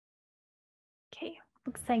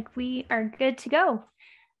Looks like we are good to go.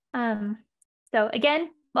 So again,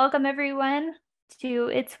 welcome everyone to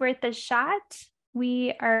It's Worth a Shot.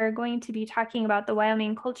 We are going to be talking about the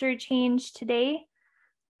Wyoming Culture Change today.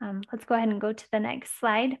 Let's go ahead and go to the next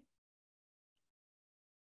slide.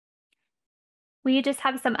 We just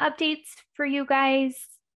have some updates for you guys.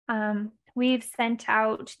 We've sent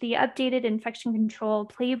out the updated infection control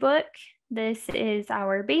playbook. This is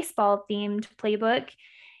our baseball themed playbook,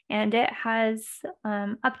 and it has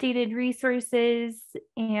updated resources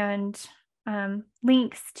and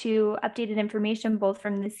links to updated information both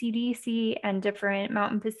from the CDC and different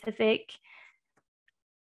Mountain Pacific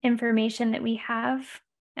information that we have.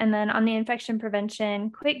 And then on the infection prevention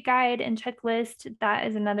quick guide and checklist, that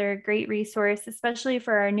is another great resource, especially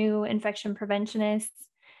for our new infection preventionists.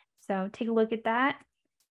 So take a look at that.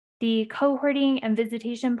 The cohorting and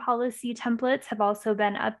visitation policy templates have also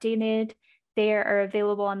been updated. They are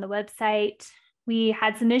available on the website. We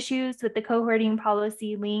had some issues with the cohorting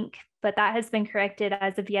policy link, but that has been corrected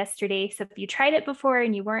as of yesterday. So if you tried it before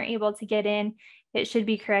and you weren't able to get in, it should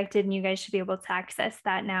be corrected and you guys should be able to access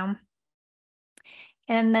that now.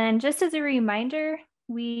 And then just as a reminder,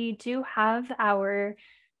 we do have our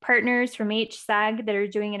partners from HSAG that are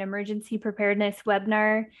doing an emergency preparedness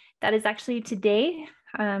webinar. That is actually today,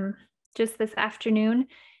 just this afternoon.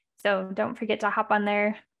 So don't forget to hop on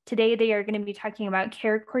there. Today, they are going to be talking about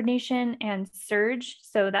care coordination and surge.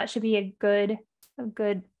 So that should be a good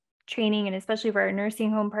training, and especially for our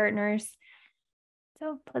nursing home partners.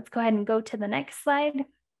 So let's go ahead and go to the next slide.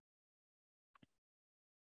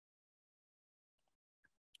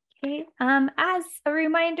 Okay, as a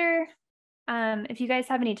reminder, if you guys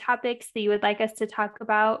have any topics that you would like us to talk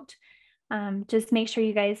about, just make sure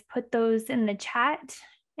you guys put those in the chat.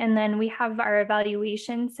 And then we have our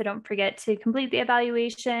evaluation, so don't forget to complete the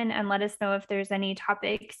evaluation and let us know if there's any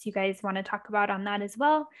topics you guys want to talk about on that as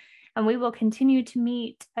well. And we will continue to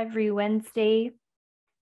meet every Wednesday.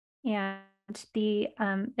 And the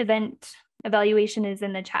event evaluation is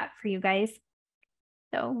in the chat for you guys.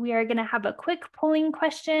 So we are going to have a quick polling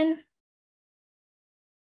question.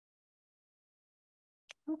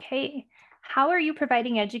 Okay, how are you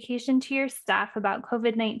providing education to your staff about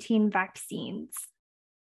COVID-19 vaccines?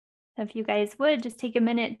 So if you guys would just take a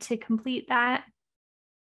minute to complete that.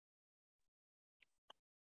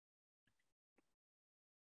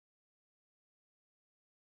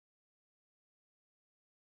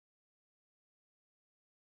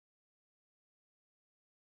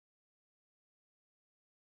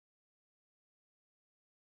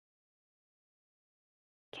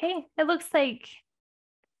 Okay, it looks like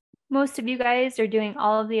most of you guys are doing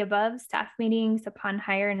all of the above: staff meetings upon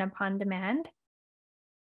hire and upon demand.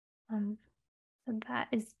 So that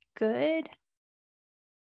is good.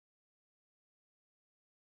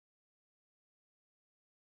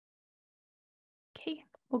 Okay,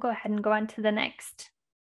 we'll go ahead and go on to the next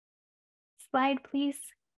slide, please.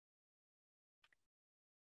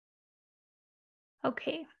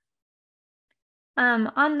 Okay.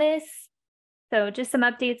 On this, so just some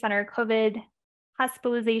updates on our COVID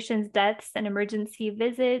hospitalizations, deaths, and emergency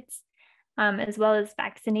visits, as well as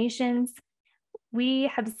vaccinations.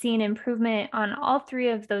 We have seen improvement on all three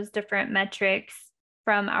of those different metrics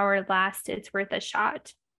from our last It's Worth a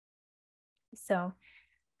Shot. So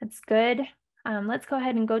that's good. Let's go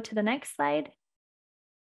ahead and go to the next slide.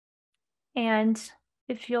 And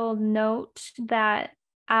if you'll note that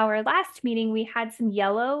our last meeting, we had some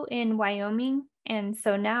yellow in Wyoming. And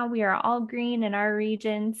so now we are all green in our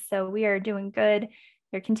region. So we are doing good.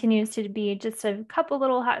 There continues to be just a couple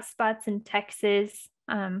little hot spots in Texas.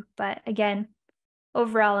 But again,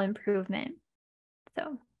 overall improvement.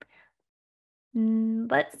 So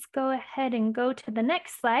let's go ahead and go to the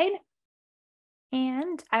next slide.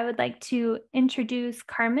 And I would like to introduce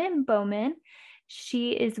Carmen Bowman.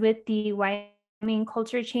 She is with the Wyoming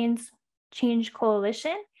Culture Change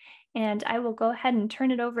Coalition. And I will go ahead and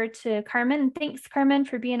turn it over to Carmen. Thanks, Carmen,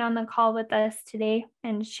 for being on the call with us today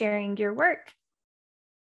and sharing your work.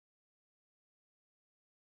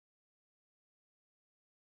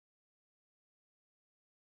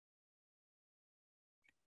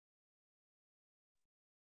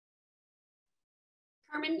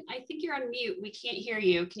 Carmen, I think you're on mute. We can't hear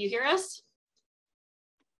you. Can you hear us?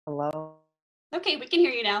 Hello. Okay, we can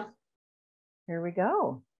hear you now. Here we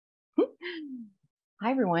go.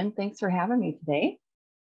 Hi, everyone. Thanks for having me today.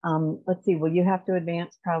 Let's see. Will you have to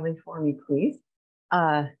advance probably for me, please?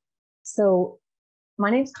 So my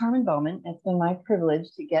name is Carmen Bowman. It's been my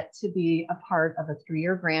privilege to get to be a part of a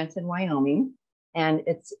 3-year grant in Wyoming. And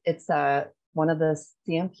it's one of the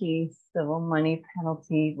CMP civil money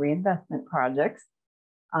penalty reinvestment projects.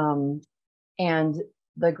 And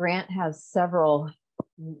the grant has several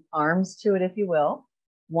arms to it, if you will.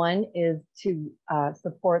 One is to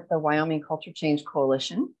support the Wyoming Culture Change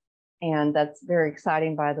Coalition. And that's very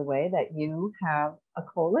exciting, by the way, that you have a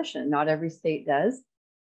coalition. Not every state does.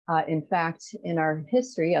 In fact, in our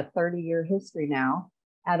history, a 30-year history now,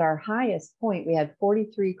 at our highest point, we had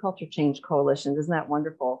 43 culture change coalitions. Isn't that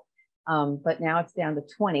wonderful? But now it's down to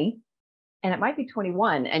 20, and it might be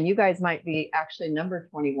 21, and you guys might be actually number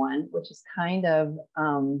 21, which is kind of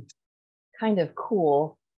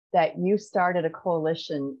cool that you started a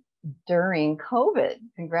coalition during COVID.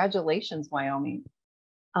 Congratulations, Wyoming.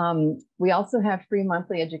 We also have free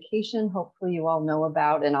monthly education. Hopefully you all know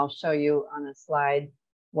about, and I'll show you on a slide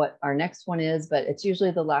what our next one is, but it's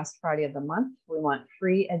usually the last Friday of the month. We want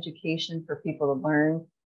free education for people to learn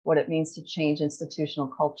what it means to change institutional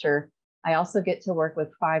culture. I also get to work with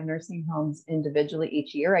 5 nursing homes individually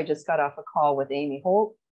each year. I just got off a call with Amy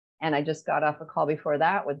Holt, and I just got off a call before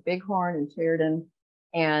that with Bighorn and Sheridan.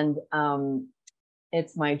 And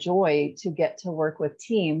it's my joy to get to work with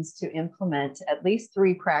teams to implement at least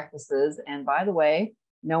 3 practices. And by the way,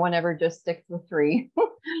 no one ever just sticks with 3.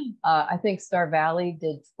 I think Star Valley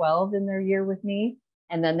did 12 in their year with me,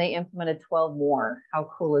 and then they implemented 12 more. How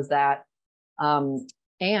cool is that?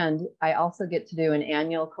 And I also get to do an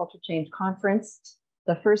annual Culture Change Conference.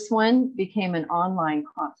 The first one became an online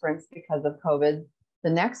conference because of COVID.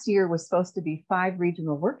 The next year was supposed to be 5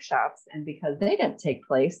 regional workshops, and because they didn't take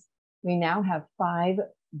place, we now have 5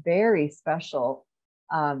 very special,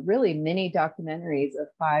 really mini documentaries of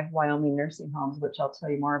 5 Wyoming nursing homes, which I'll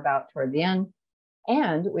tell you more about toward the end.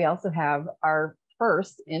 And we also have our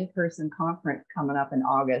first in-person conference coming up in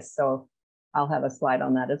August. So I'll have a slide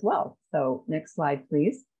on that as well. So next slide,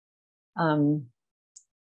 please.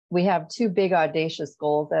 We have 2 big audacious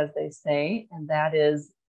goals, as they say, and that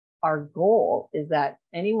is our goal is that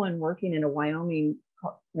anyone working in a Wyoming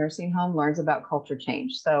nursing home learns about culture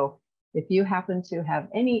change. So if you happen to have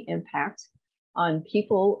any impact on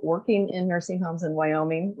people working in nursing homes in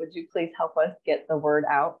Wyoming, would you please help us get the word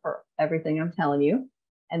out for everything I'm telling you?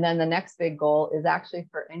 And then the next big goal is actually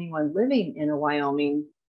for anyone living in a Wyoming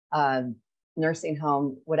nursing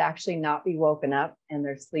home would actually not be woken up, and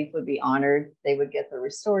their sleep would be honored. They would get the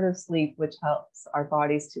restorative sleep, which helps our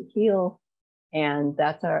bodies to heal. And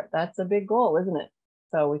that's a big goal, isn't it?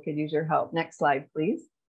 So we could use your help. Next slide, please.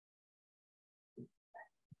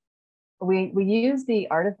 We use the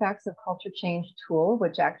Artifacts of Culture Change tool,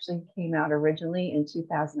 which actually came out originally in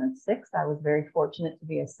 2006. I was very fortunate to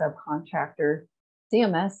be a subcontractor.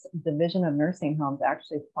 CMS Division of Nursing Homes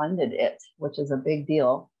actually funded it, which is a big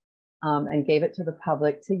deal, and gave it to the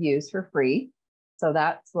public to use for free. So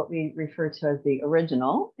that's what we refer to as the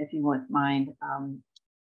original, if you wouldn't mind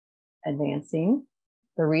advancing.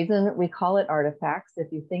 The reason we call it artifacts,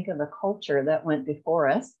 if you think of a culture that went before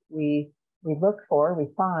us, we look for, we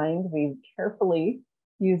find, we carefully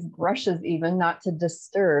use brushes even not to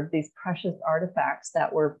disturb these precious artifacts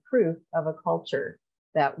that were proof of a culture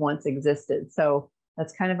that once existed. So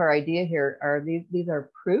that's kind of our idea here. These are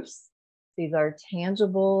proofs, these are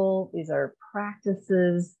tangible, these are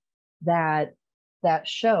practices that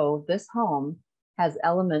show this home has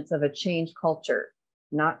elements of a changed culture,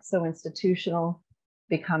 not so institutional,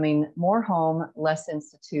 becoming more home, less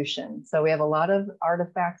institution. So we have a lot of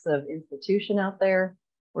artifacts of institution out there.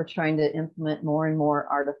 We're trying to implement more and more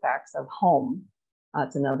artifacts of home.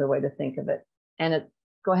 It's another way to think of it. And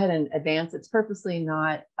go ahead and advance. It's purposely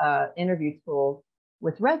not an interview tool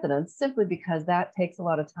with residents, simply because that takes a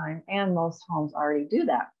lot of time, and most homes already do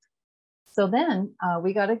that. So then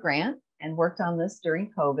we got a grant and worked on this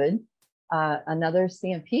during COVID. Another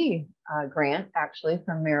CMP grant, actually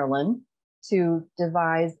from Maryland, to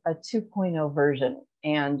devise a 2.0 version.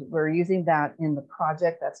 And we're using that in the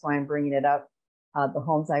project. That's why I'm bringing it up. The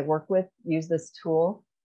homes I work with use this tool.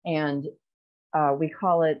 And we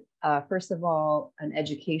call it, first of all, an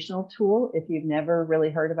educational tool. If you've never really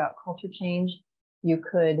heard about culture change, you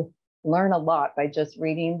could learn a lot by just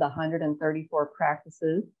reading the 134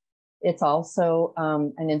 practices. It's also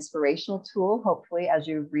an inspirational tool. Hopefully, as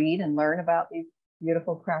you read and learn about these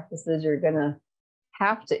beautiful practices, you're going to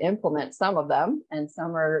have to implement some of them, and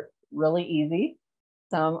some are really easy.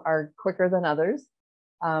 Some are quicker than others.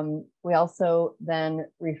 We also then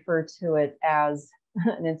refer to it as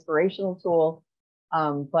an inspirational tool,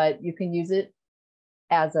 but you can use it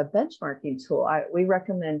as a benchmarking tool. We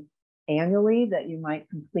recommend annually that you might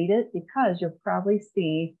complete it, because you'll probably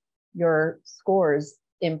see your scores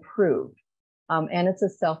improve. And it's a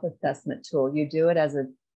self-assessment tool. You do it as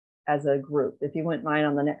a group. If you wouldn't mind,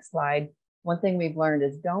 on the next slide, one thing we've learned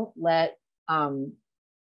is don't let,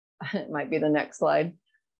 it might be the next slide.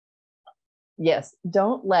 yes,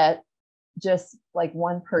 don't let just like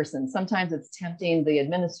one person. Sometimes it's tempting. The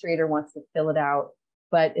administrator wants to fill it out,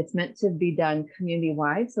 but it's meant to be done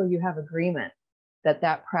community-wide. So you have agreement that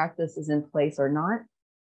that practice is in place or not.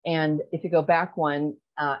 And if you go back one,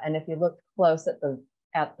 and if you look close at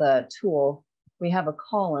the tool, we have a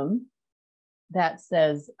column that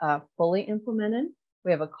says fully implemented.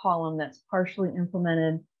 We have a column that's partially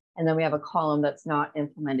implemented, and then we have a column that's not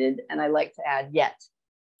implemented. And I like to add yet.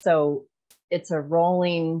 So it's a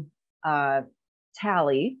rolling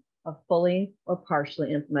tally of fully or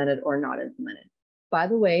partially implemented or not implemented. By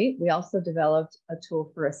the way, we also developed a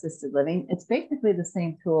tool for assisted living. It's basically the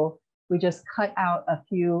same tool. We just cut out a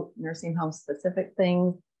few nursing home specific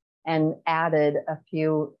things and added a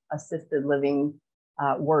few assisted living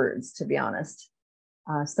words, to be honest.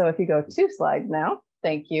 So if you go 2 slides now,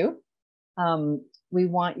 thank you. We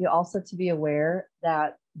want you also to be aware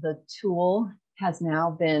that the tool has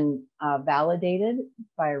now been validated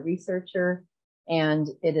by a researcher, and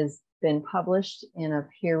it has been published in a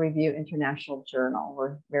peer-reviewed international journal.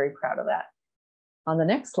 We're very proud of that. On the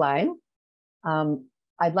next slide,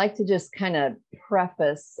 I'd like to just kind of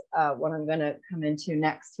preface what I'm going to come into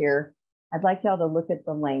next here. I'd like y'all to look at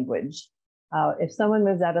the language. If someone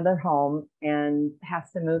moves out of their home and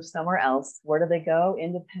has to move somewhere else, where do they go?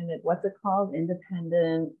 Independent, what's it called?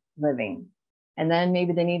 Independent living. And then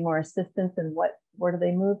maybe they need more assistance, and where do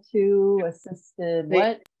they move to? Assisted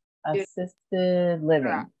what? Assisted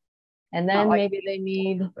living. And then maybe they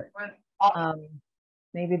need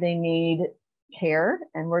care.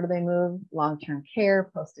 And where do they move? Long-term care,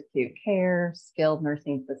 post-acute care, skilled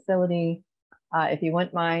nursing facility. If you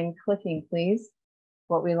wouldn't mind clicking, please.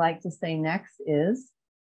 What we like to say next is,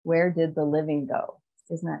 where did the living go?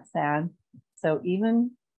 Isn't that sad? So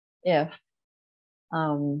even if,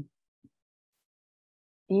 not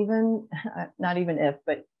even if,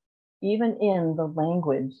 but even in the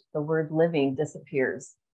language, the word living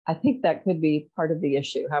disappears. I think that could be part of the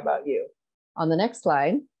issue. How about you? On the next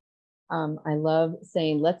slide, I love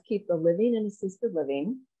saying, let's keep the living and assisted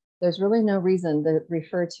living. There's really no reason to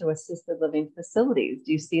refer to assisted living facilities.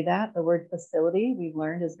 Do you see that? The word facility, we've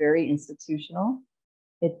learned, is very institutional.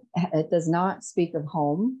 It does not speak of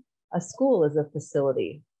home. A school is a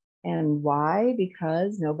facility. And why?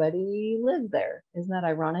 Because nobody lived there. Isn't that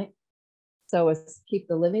ironic? So it's keep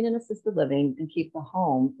the living in assisted living and keep the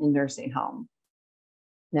home in nursing home.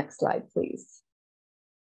 Next slide, please.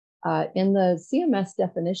 In the CMS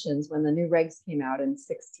definitions, when the new regs came out in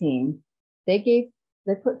 2016,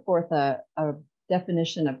 they put forth a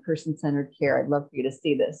definition of person-centered care. I'd love for you to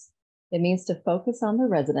see this. It means to focus on the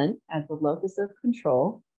resident as the locus of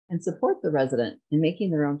control and support the resident in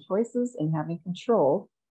making their own choices and having control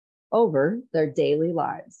over their daily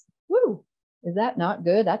lives. Woo! Is that not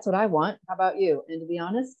good? That's what I want. How about you? And to be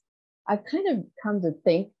honest, I've kind of come to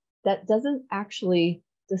think that doesn't actually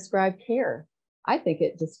describe care. I think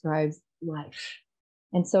it describes life.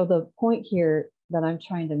 And so the point here that I'm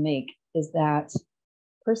trying to make is that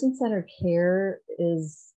person-centered care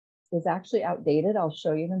is actually outdated. I'll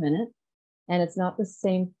show you in a minute. And it's not the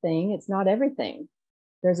same thing. It's not everything.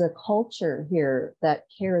 There's a culture here that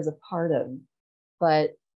care is a part of,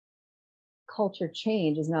 but culture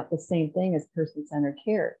change is not the same thing as person-centered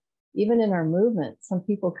care. Even in our movement, some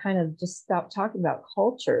people kind of just stopped talking about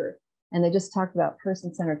culture and they just talked about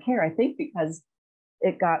person-centered care. I think because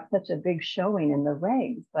it got such a big showing in the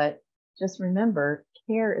regs, but just remember,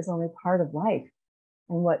 care is only part of life.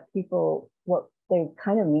 And what they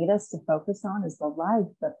kind of need us to focus on is the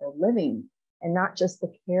life that they're living and not just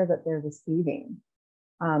the care that they're receiving.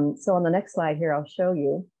 So on the next slide here, I'll show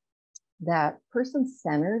you that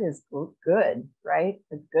person-centered is good, right?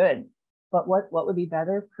 It's good. But what would be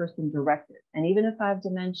better? Person-directed. And even if I have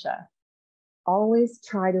dementia, always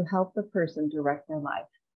try to help the person direct their life.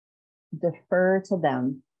 Defer to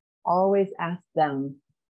them. Always ask them.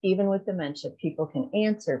 Even with dementia, people can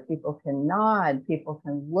answer, people can nod, people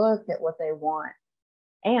can look at what they want.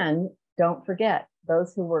 And don't forget,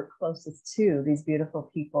 those who work closest to these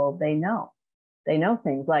beautiful people, they know. They know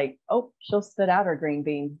things like, oh, she'll spit out her green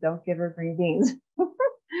beans. Don't give her green beans.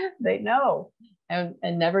 They know. And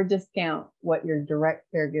never discount what your direct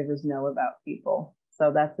caregivers know about people.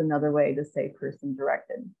 So that's another way to say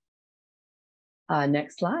person-directed.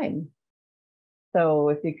 Next slide. So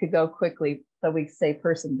if you could go quickly, so we say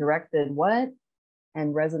person-directed what?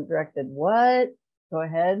 And resident-directed what? Go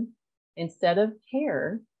ahead. Instead of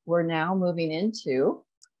care, we're now moving into,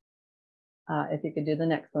 if you could do the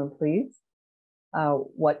next one, please.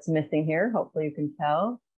 What's missing here? Hopefully you can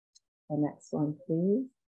tell. The next one, please.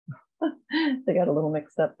 They got a little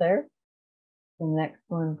mixed up there. The next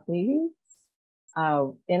one, please.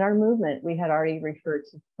 In our movement, we had already referred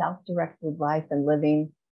to self-directed life and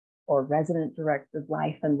living, or resident-directed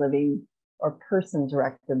life and living, or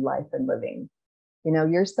person-directed life and living. You know,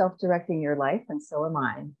 you're self-directing your life, and so am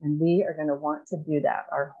I. And we are going to want to do that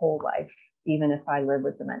our whole life, even if I live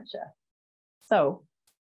with dementia. So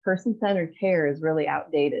person-centered care is really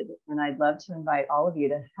outdated, and I'd love to invite all of you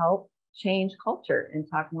to help change culture and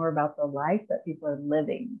talk more about the life that people are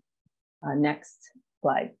living. Next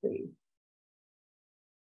slide, please.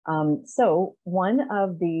 So one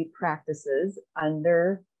of the practices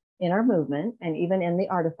in our movement, and even in the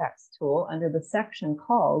artifacts tool under the section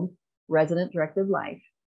called resident directed life,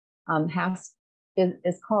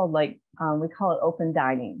 is called, like, we call it open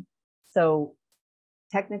dining. So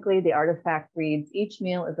technically the artifact reads, each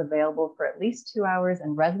meal is available for at least 2 hours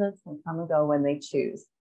and residents can come and go when they choose.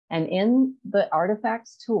 And in the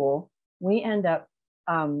artifacts tool, we end up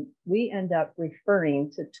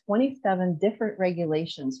referring to 27 different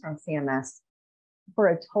regulations from CMS for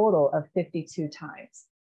a total of 52 times.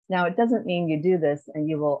 Now, it doesn't mean you do this and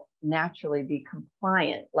you will naturally be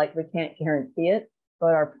compliant, like we can't guarantee it,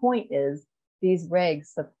 but our point is these regs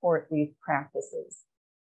support these practices.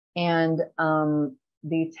 And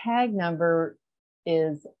the tag number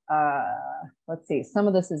is, let's see, some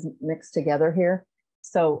of this is mixed together here.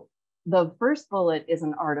 So the first bullet is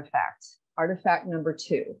an artifact number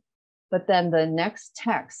 2. But then the next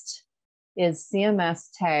text is CMS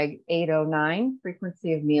tag 809,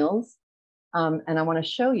 frequency of meals. And I want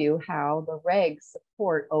to show you how the regs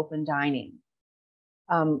support open dining.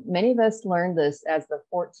 Many of us learned this as the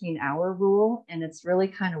 14-hour rule, and it's really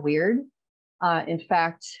kind of weird. In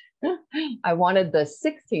fact, I wanted the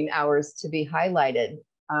 16 hours to be highlighted.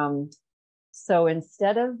 So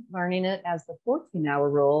instead of learning it as the 14-hour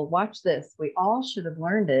rule, watch this. We all should have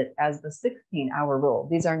learned it as the 16-hour rule.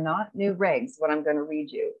 These are not new regs, what I'm going to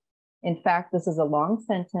read you. In fact, this is a long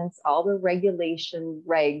sentence. All the regulation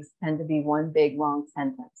regs tend to be one big long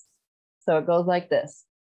sentence. So it goes like this.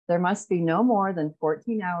 There must be no more than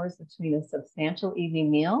 14 hours between a substantial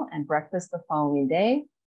evening meal and breakfast the following day,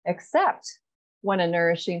 except when a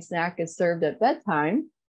nourishing snack is served at bedtime.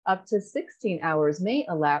 Up to 16 hours may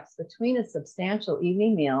elapse between a substantial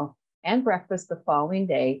evening meal and breakfast the following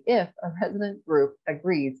day if a resident group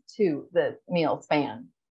agrees to the meal span.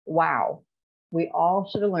 Wow. We all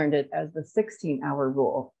should have learned it as the 16-hour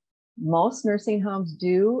rule. Most nursing homes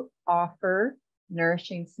do offer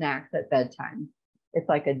nourishing snacks at bedtime. It's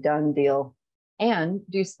like a done deal. And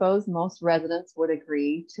do you suppose most residents would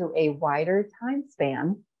agree to a wider time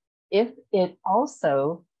span if it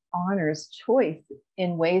also honors choice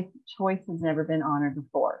in ways choice has never been honored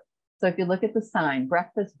before? So if you look at the sign,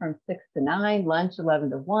 breakfast from 6 to 9, lunch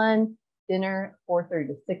 11 to 1, dinner 4:30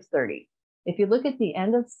 to 6:30. If you look at the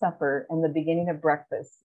end of supper and the beginning of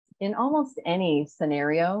breakfast, in almost any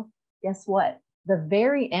scenario, guess what? The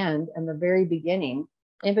very end and the very beginning,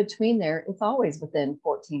 in between there, it's always within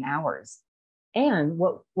 14 hours. And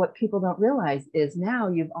what people don't realize is now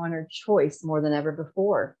you've honored choice more than ever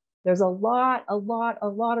before. There's a lot of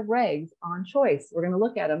regs on choice. We're going to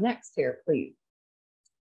look at them next here, please.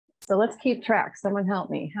 So let's keep track. Someone help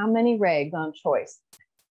me. How many regs on choice?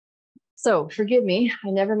 So forgive me,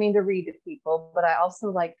 I never mean to read to people, but I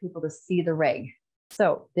also like people to see the reg.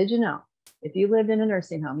 So did you know, if you lived in a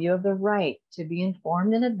nursing home, you have the right to be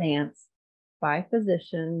informed in advance by a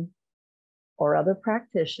physician or other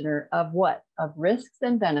practitioner of what? Of risks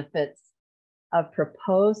and benefits of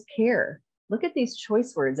proposed care. Look at these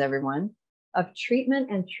choice words, everyone. Of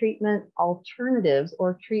treatment and treatment alternatives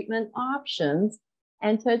or treatment options,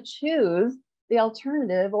 and to choose the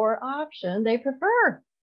alternative or option they prefer.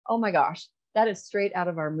 Oh my gosh, that is straight out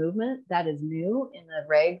of our movement. That is new in the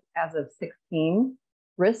reg as of 16.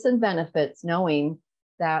 Risks and benefits, knowing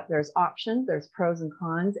that there's options, there's pros and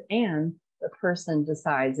cons, and the person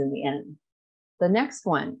decides in the end. The next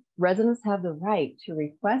one, residents have the right to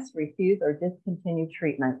request, refuse, or discontinue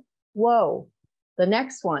treatment. Whoa. The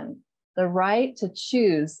next one, the right to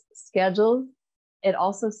choose schedules. It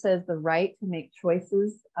also says the right to make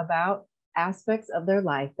choices about aspects of their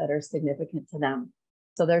life that are significant to them.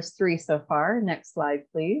 So there's 3 so far. Next slide,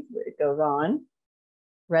 please. It goes on.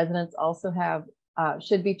 Residents also have,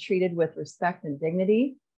 should be treated with respect and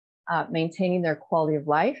dignity, maintaining their quality of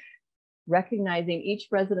life, recognizing each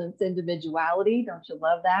resident's individuality. Don't you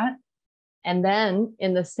love that? And then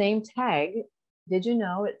in the same tag, did you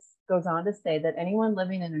know it goes on to say that anyone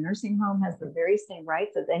living in a nursing home has the very same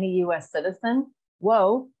rights as any US citizen?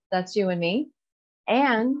 Whoa, that's you and me.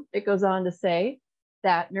 And it goes on to say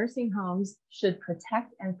that nursing homes should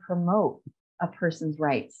protect and promote a person's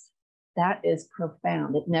rights. That is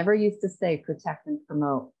profound. It never used to say protect and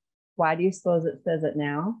promote. Why do you suppose it says it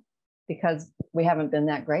now? Because we haven't been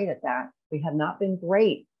that great at that. We have not been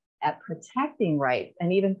great at protecting rights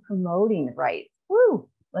and even promoting rights. Woo!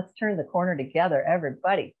 Let's turn the corner together,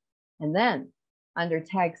 everybody. And then under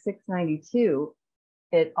tag 692,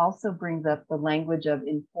 it also brings up the language of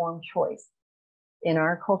informed choice. In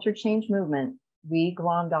our culture change movement, we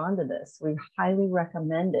glommed onto this. We highly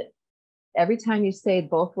recommend it. Every time you say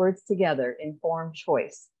both words together, informed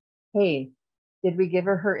choice. Hey, did we give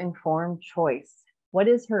her informed choice? What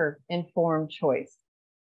is her informed choice?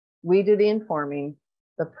 We do the informing,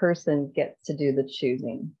 the person gets to do the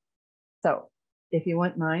choosing. So if you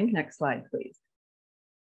wouldn't mind, next slide, please.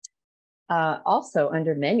 Also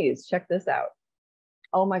under menus, check this out.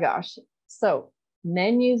 Oh my gosh. So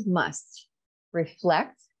menus must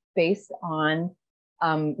reflect based on,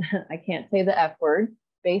 I can't say the F word,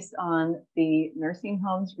 based on the nursing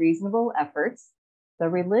home's reasonable efforts, the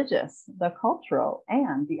religious, the cultural,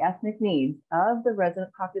 and the ethnic needs of the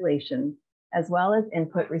resident population, as well as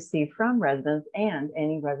input received from residents and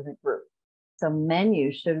any resident group. So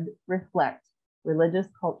menus should reflect religious,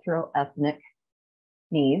 cultural, ethnic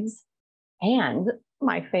needs. And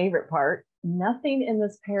my favorite part, nothing in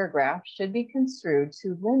this paragraph should be construed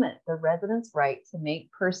to limit the resident's right to make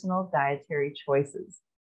personal dietary choices.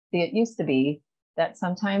 See, it used to be that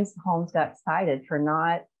sometimes homes got cited for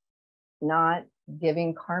not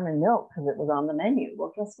giving Carmen milk because it was on the menu.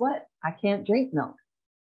 Well, guess what? I can't drink milk.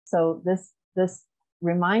 So this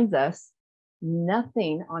reminds us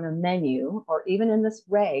nothing on a menu or even in this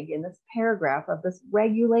in this paragraph of this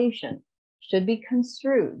regulation should be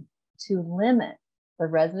construed to limit the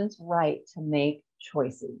resident's right to make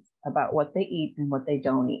choices about what they eat and what they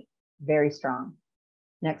don't eat. Very strong.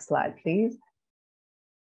 Next slide, please.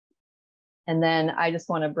 And then I just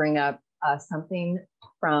want to bring up something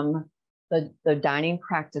from the dining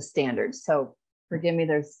practice standards. So forgive me,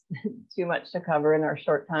 there's too much to cover in our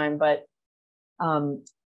short time, but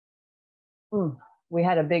we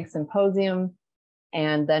had a big symposium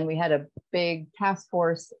and then we had a big task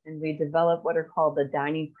force and we developed what are called the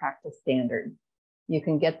dining practice standards. You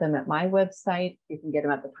can get them at my website. You can get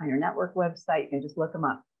them at the Pioneer Network website. You can just look them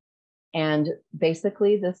up. And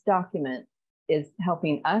basically this document is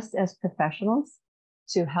helping us as professionals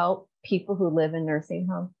to help people who live in nursing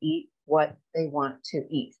homes eat what they want to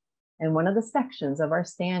eat. And one of the sections of our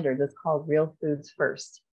standards is called Real Foods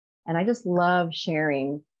First. And I just love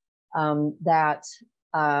sharing that.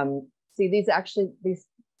 See, these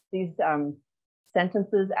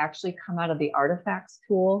sentences actually come out of the artifacts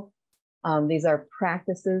tool. These are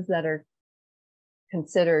practices that are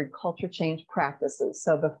considered culture change practices.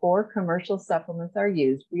 So before commercial supplements are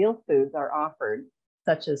used, real foods are offered,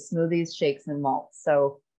 such as smoothies, shakes, and malts.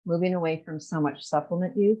 So moving away from so much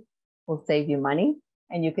supplement use will save you money,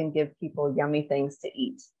 and you can give people yummy things to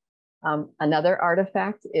eat. Another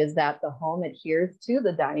artifact is that the home adheres to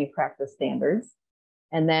the dining practice standards.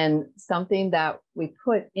 And then something that we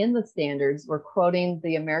put in the standards, we're quoting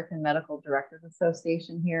the American Medical Directors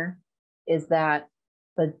Association here, is that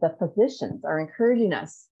the physicians are encouraging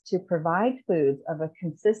us to provide foods of a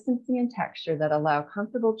consistency and texture that allow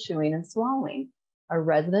comfortable chewing and swallowing. A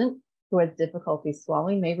resident who has difficulty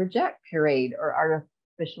swallowing may reject pureed or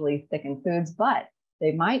artificially thickened foods, but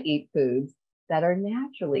they might eat foods that are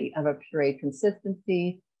naturally of a pureed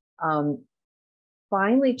consistency.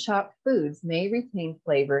 Finely chopped foods may retain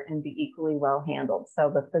flavor and be equally well handled. So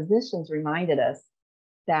the physicians reminded us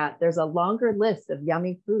that there's a longer list of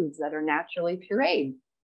yummy foods that are naturally pureed.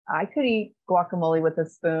 I could eat guacamole with a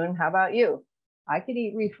spoon. How about you? I could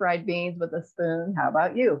eat refried beans with a spoon. How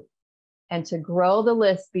about you? And to grow the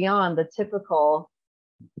list beyond the typical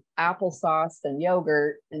applesauce and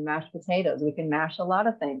yogurt and mashed potatoes, we can mash a lot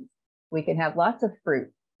of things. We can have lots of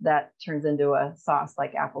fruit that turns into a sauce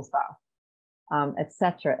like applesauce. Et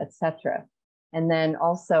cetera, et cetera. And then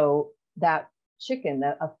also that chicken,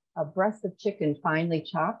 a breast of chicken finely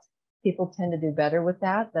chopped, people tend to do better with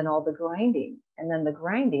that than all the grinding. And then the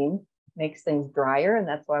grinding makes things drier, and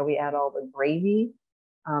that's why we add all the gravy.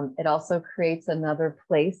 It also creates another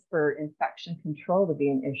place for infection control to be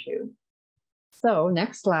an issue. So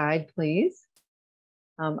next slide, please.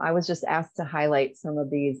 I was just asked to highlight some of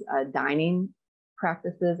these dining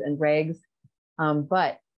practices and regs,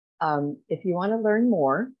 but if you want to learn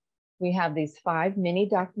more, we have these 5 mini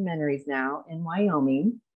documentaries now in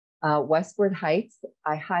Wyoming. Westward Heights,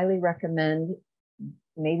 I highly recommend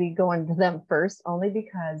maybe going to them first, only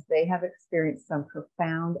because they have experienced some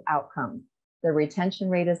profound outcomes. Their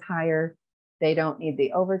retention rate is higher. They don't need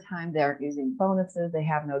the overtime. They aren't using bonuses. They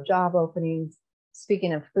have no job openings.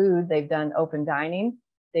 Speaking of food, they've done open dining.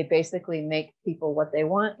 They basically make people what they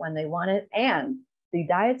want when they want it, and the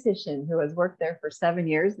dietitian who has worked there for 7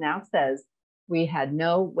 years now says we had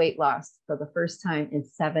no weight loss for the first time in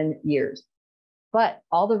 7 years. But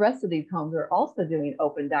all the rest of these homes are also doing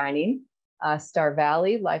open dining. Star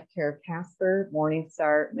Valley, Life Care of Casper,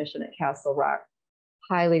 Morningstar, Mission at Castle Rock.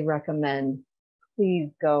 Highly recommend. Please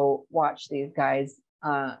go watch these guys.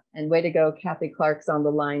 And way to go, Kathy Clark's on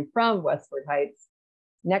the line from Westward Heights.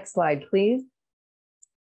 Next slide, please.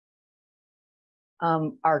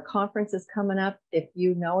 Our conference is coming up. If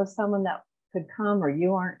you know of someone that could come or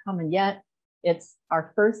you aren't coming yet, it's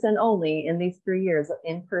our first and only in these 3 years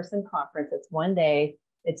in-person conference. It's 1 day.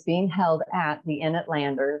 It's being held at the Inn at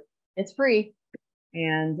Lander. It's free.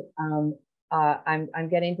 And I'm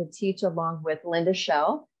getting to teach along with Linda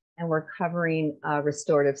Shell, and we're covering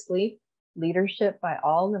restorative sleep, leadership by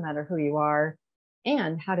all, no matter who you are,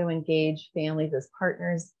 and how to engage families as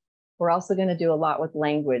partners. We're also going to do a lot with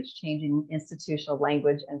language, changing institutional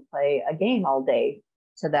language, and play a game all day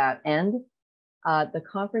to that end. The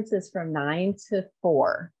conference is from 9 to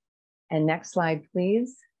 4. And next slide,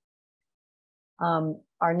 please.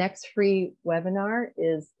 Our next free webinar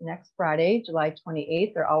is next Friday, July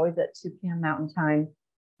 28th. They're always at 2 p.m. Mountain Time.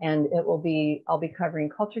 And I'll be covering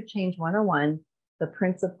Culture Change 101, the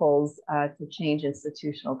principles to change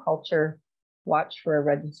institutional culture. Watch for a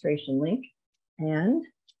registration link. And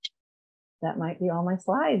that might be all my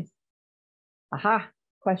slides. Aha,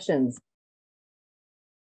 questions.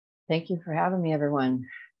 Thank you for having me, everyone.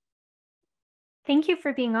 Thank you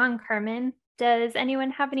for being on, Carmen. Does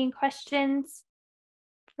anyone have any questions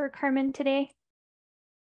for Carmen today?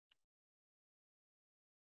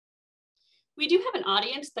 We do have an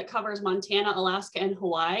audience that covers Montana, Alaska, and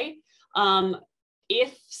Hawaii.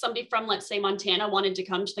 If somebody from, let's say, Montana wanted to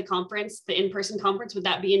come to the conference, the in-person conference, would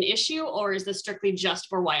that be an issue, or is this strictly just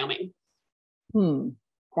for Wyoming?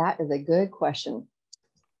 That is a good question.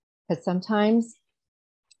 Because sometimes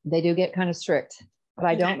they do get kind of strict, but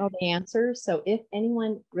I don't know the answer. So if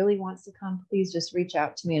anyone really wants to come, please just reach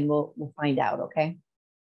out to me and we'll find out, okay?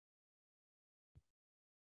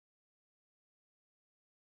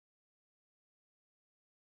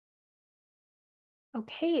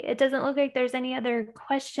 Okay, it doesn't look like there's any other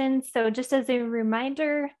questions. So just as a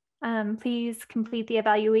reminder, please complete the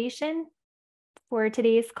evaluation for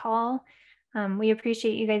today's call. We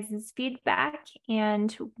appreciate you guys' feedback,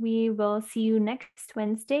 and we will see you next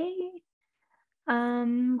Wednesday.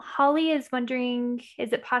 Holly is wondering,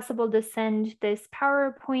 is it possible to send this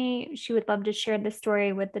PowerPoint? She would love to share the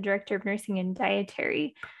story with the Director of Nursing and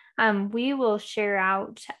Dietary. We will share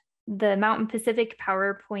out the Mountain Pacific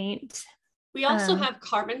PowerPoint. We also have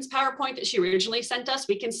Carmen's PowerPoint that she originally sent us.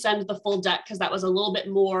 We can send the full deck because that was a little bit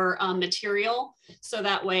more material. So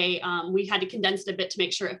that way we had to condense it a bit to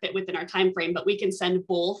make sure it fit within our time frame, but we can send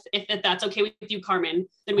both. If that's okay with you, Carmen,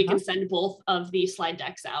 then we can send both of the slide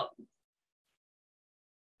decks out.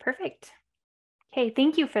 Perfect. Okay,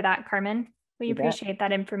 thank you for that, Carmen. We appreciate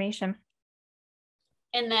that information.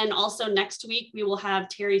 And then also next week, we will have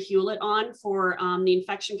Terry Hewlett on for the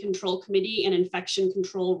Infection Control Committee and Infection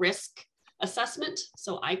Control Risk Assessment,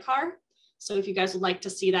 so ICAR. So if you guys would like to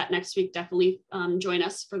see that next week, definitely join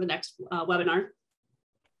us for the next webinar.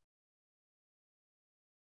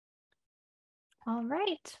 All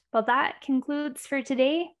right, well, that concludes for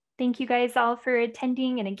today. Thank you guys all for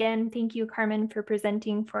attending. And again, thank you, Carmen, for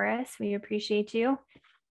presenting for us. We appreciate you.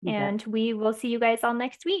 And we will see you guys all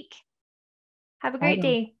next week. Have a great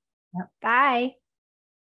day. Yep. Bye.